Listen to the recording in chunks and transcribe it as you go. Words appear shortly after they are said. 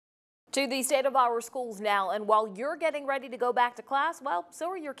To the state of our schools now, and while you're getting ready to go back to class, well, so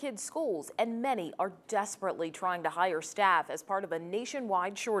are your kids' schools, and many are desperately trying to hire staff as part of a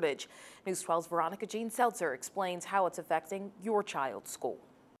nationwide shortage. News 12's Veronica Jean Seltzer explains how it's affecting your child's school.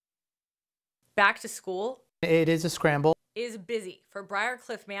 Back to school? It is a scramble. Is busy for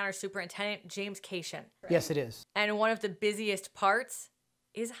Briarcliff Manor Superintendent James Kaishian. Yes, it is. And one of the busiest parts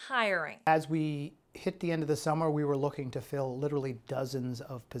is hiring. As we hit the end of the summer, we were looking to fill literally dozens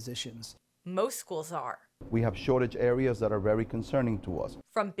of positions. Most schools are. We have shortage areas that are very concerning to us.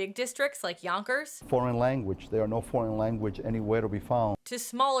 From big districts like Yonkers. Foreign language, there are no foreign language anywhere to be found. To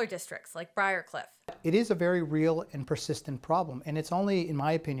smaller districts like Briarcliff. It is a very real and persistent problem, and it's only, in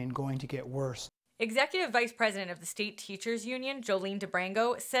my opinion, going to get worse. Executive Vice President of the State Teachers Union, Jolene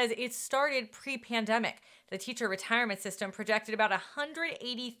DeBrango, says it started pre-pandemic. The teacher retirement system projected about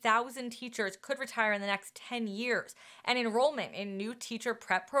 180,000 teachers could retire in the next 10 years. And enrollment in new teacher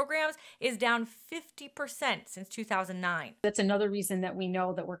prep programs is down 50% since 2009. That's another reason that we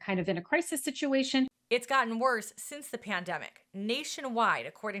know that we're kind of in a crisis situation. It's gotten worse since the pandemic. Nationwide,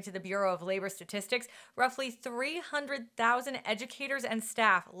 according to the Bureau of Labor Statistics, roughly 300,000 educators and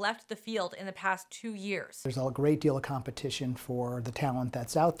staff left the field in the past 2 years. There's a great deal of competition for the talent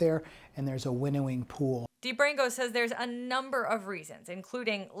that's out there, and there's a winnowing pool. DeBrango says there's a number of reasons,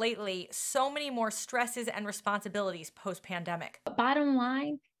 including lately so many more stresses and responsibilities post-pandemic. Bottom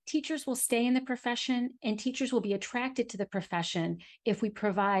line, teachers will stay in the profession and teachers will be attracted to the profession if we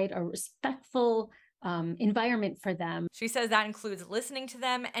provide a respectful environment for them. She says that includes listening to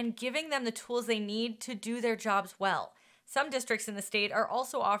them and giving them the tools they need to do their jobs well. Some districts in the state are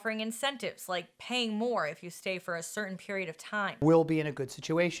also offering incentives, like paying more if you stay for a certain period of time. We'll be in a good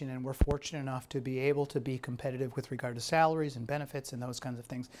situation, and we're fortunate enough to be able to be competitive with regard to salaries and benefits and those kinds of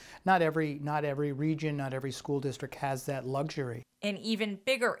things. Not every region, not every school district has that luxury. An even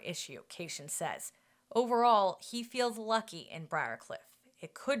bigger issue, Kaishian says. Overall, he feels lucky in Briarcliff.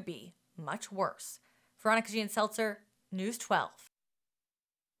 It could be much worse. Veronica Jean Seltzer, News 12.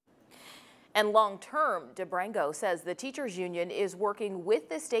 And long-term, DeBrango says the teachers union is working with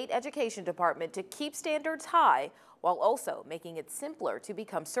the state education department to keep standards high while also making it simpler to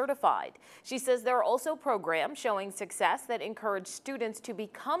become certified. She says there are also programs showing success that encourage students to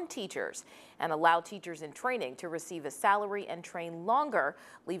become teachers and allow teachers in training to receive a salary and train longer,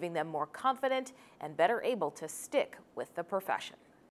 leaving them more confident and better able to stick with the profession.